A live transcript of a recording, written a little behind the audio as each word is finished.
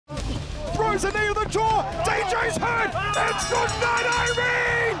throws a knee to the jaw. DJ's hurt. It's good night,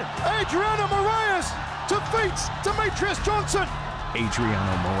 Irene. Adriano Moraes defeats Demetrious Johnson.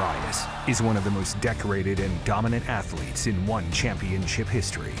 Adriano Moraes is one of the most decorated and dominant athletes in ONE Championship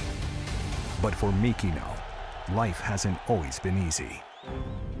history. But for Mikino, life hasn't always been easy.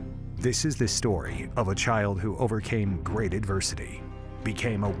 This is the story of a child who overcame great adversity,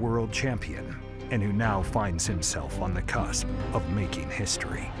 became a world champion, and who now finds himself on the cusp of making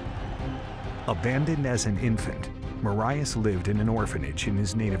history. Abandoned as an infant, Moraes lived in an orphanage in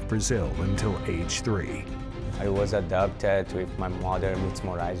his native Brazil until age 3. I was adopted with my mother, Miss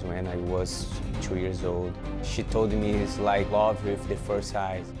Moraes, when I was 2 years old. She told me it's like love with the first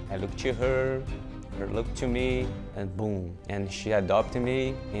sight. I looked to her looked to me, and boom. And she adopted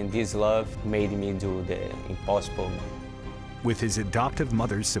me, and this love made me do the impossible. With his adoptive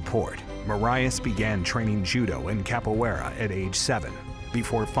mother's support, Moraes began training judo and capoeira at age 7,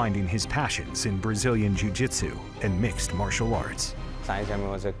 before finding his passions in Brazilian jiu-jitsu and mixed martial arts. Since I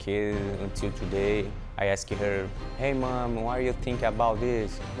was a kid until today, I asked her, hey mom, what do you think about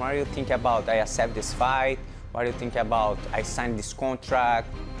this? What do you think about I accept this fight? What do you think about I sign this contract?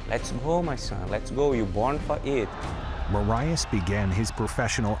 Let's go, my son, let's go, you're born for it. Moraes began his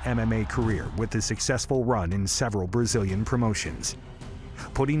professional MMA career with a successful run in several Brazilian promotions,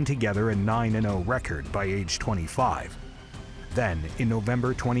 putting together a 9-0 record by age 25. Then, in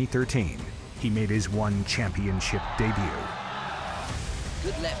November 2013, he made his ONE Championship debut.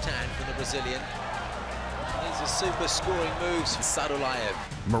 Good left hand from the Brazilian. These are super scoring moves from Sadulayev.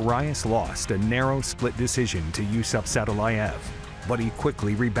 Moraes lost a narrow split decision to Yusuf Sadulayev, but he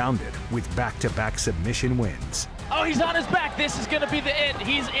quickly rebounded with back-to-back submission wins. Oh, he's on his back. This is going to be the end.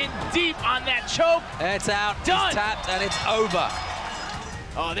 He's in deep on that choke. It's out. Done. He's tapped, and it's over.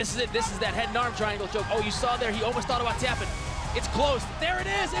 Oh, this is it. This is that head and arm triangle choke. Oh, you saw there. He almost thought about tapping. It's close. There it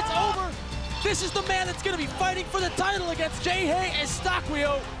is. It's over. This is the man that's going to be fighting for the title against J.H.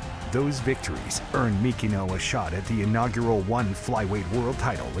 Eustaquio. Those victories earned Mikino a shot at the inaugural ONE Flyweight World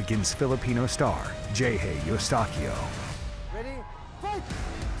Title against Filipino star J.H. Eustaquio. Ready? Fight!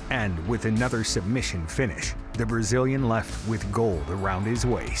 And with another submission finish, the Brazilian left with gold around his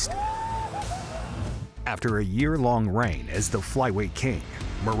waist. After a year-long reign as the Flyweight King,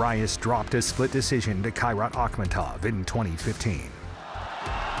 Moraes dropped a split decision to Kairat Akhmatov in 2015.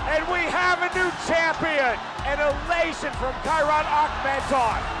 And we have a new champion, an elation from Kairat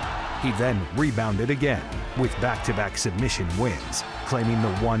Akhmatov. He then rebounded again with back-to-back submission wins, claiming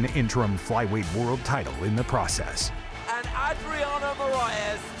the ONE interim Flyweight World Title in the process. And Adriano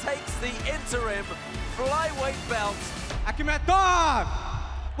Moraes takes the interim flyweight belt. Akhmatov,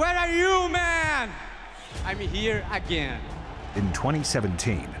 where are you, man? I'm here again. In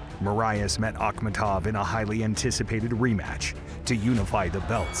 2017, Moraes met Akhmatov in a highly anticipated rematch to unify the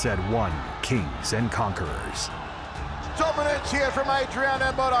belts at ONE Kings and Conquerors. Dominance here from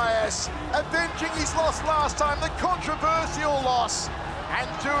Adriano Moraes, avenging his loss last time, the controversial loss, and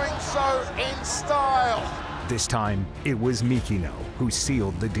doing so in style. This time, it was Mikino who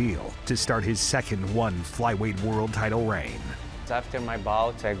sealed the deal to start his second ONE Flyweight World Title reign. After my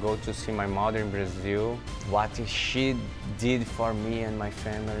bout, I go to see my mother in Brazil. What she did for me and my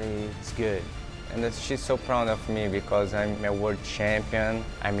family is good. And she's so proud of me because I'm a world champion.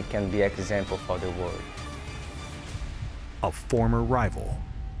 I can be an example for the world. A former rival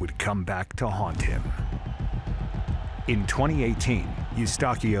would come back to haunt him. In 2018,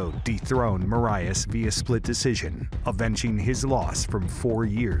 Eustaquio dethroned Moraes via split decision, avenging his loss from 4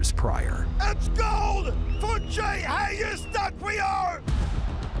 years prior. It's gold for J.H. Eustaquio!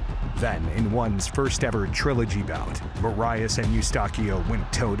 Then, in ONE's first ever trilogy bout, Moraes and Eustaquio went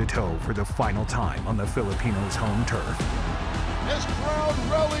toe-to-toe for the final time on the Filipinos' home turf. This crowd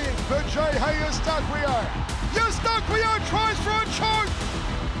rallying for J.H. Eustaquio. Eustaquio tries for a choke.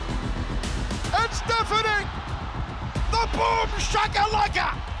 It's deafening. The boom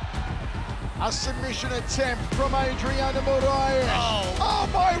shakalaka. A submission attempt from Adriano Moraes. Oh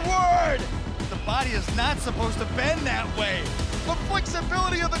my word! The body is not supposed to bend that way. The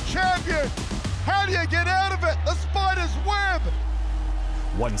flexibility of the champion. How do you get out of it? The spider's web.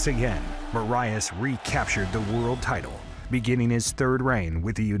 Once again, Moraes recaptured the world title, beginning his third reign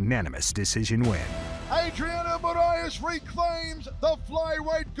with a unanimous decision win. Adriano Moraes reclaims the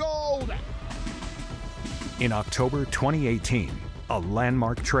flyweight gold. In October 2018, a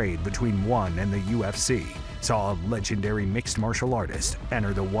landmark trade between ONE and the UFC saw a legendary mixed martial artist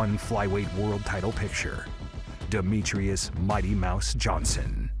enter the ONE Flyweight World Title picture, Demetrious Mighty Mouse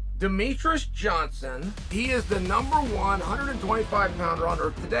Johnson. Demetrious Johnson, he is the #1 125-pounder on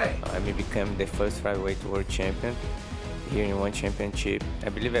earth today. I became the first flyweight world champion. here in ONE Championship. I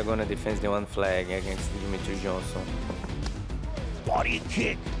believe I'm gonna defend the ONE flag against Demetrious Johnson. Body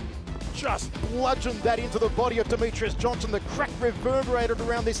kick. Just bludgeoned that into the body of Demetrious Johnson. The crack reverberated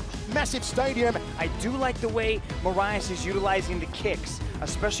around this massive stadium. I do like the way Moraes is utilizing the kicks,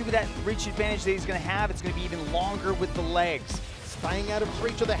 especially with that reach advantage that he's going to have. It's going to be even longer with the legs. Staying out of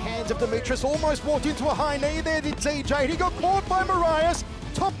reach of the hands of Demetrious. Almost walked into a high knee there, did DJ. He got caught by Moraes.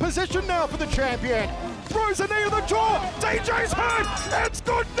 Top position now for the champion. Throws a knee to the jaw. DJ's hurt. It's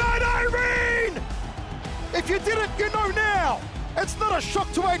good night, Irene. If you didn't, you know now. It's not a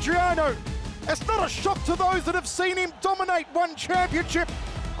shock to Adriano. It's not a shock to those that have seen him dominate ONE Championship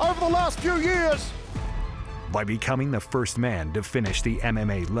over the last few years. By becoming the first man to finish the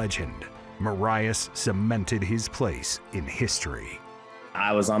MMA legend, Moraes cemented his place in history.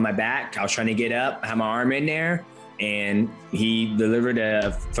 I was on my back. I was trying to get up. I had my arm in there, and he delivered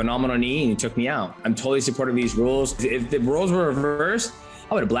a phenomenal knee and he took me out. I'm totally supportive of these rules. If the rules were reversed,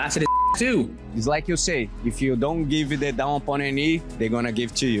 I would have blasted his too. It's like you say, if you don't give the down upon a knee, they're gonna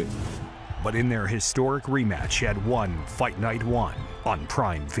give to you. But in their historic rematch at ONE Fight Night 1 on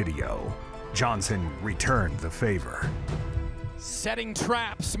Prime Video, Johnson returned the favor. Setting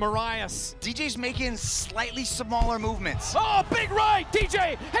traps, Moraes. DJ's making slightly smaller movements. Oh, big right!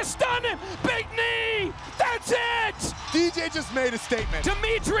 DJ has stunned him! Big knee! That's it! DJ just made a statement.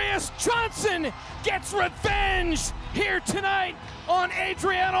 Demetrious Johnson gets revenge here tonight on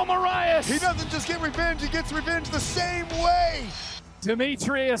Adriano Moraes. He doesn't just get revenge, he gets revenge the same way.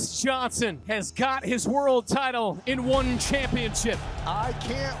 Demetrious Johnson has got his world title in ONE Championship. I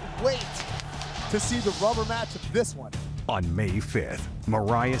can't wait to see the rubber match of this one. On May 5th,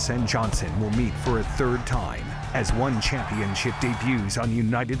 Moraes and Johnson will meet for a third time as ONE Championship debuts on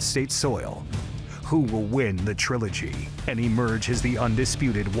United States soil. Who will win the trilogy and emerge as the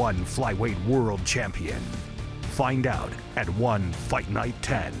undisputed ONE Flyweight World Champion? Find out at ONE Fight Night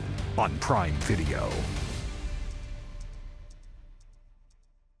 10 on Prime Video.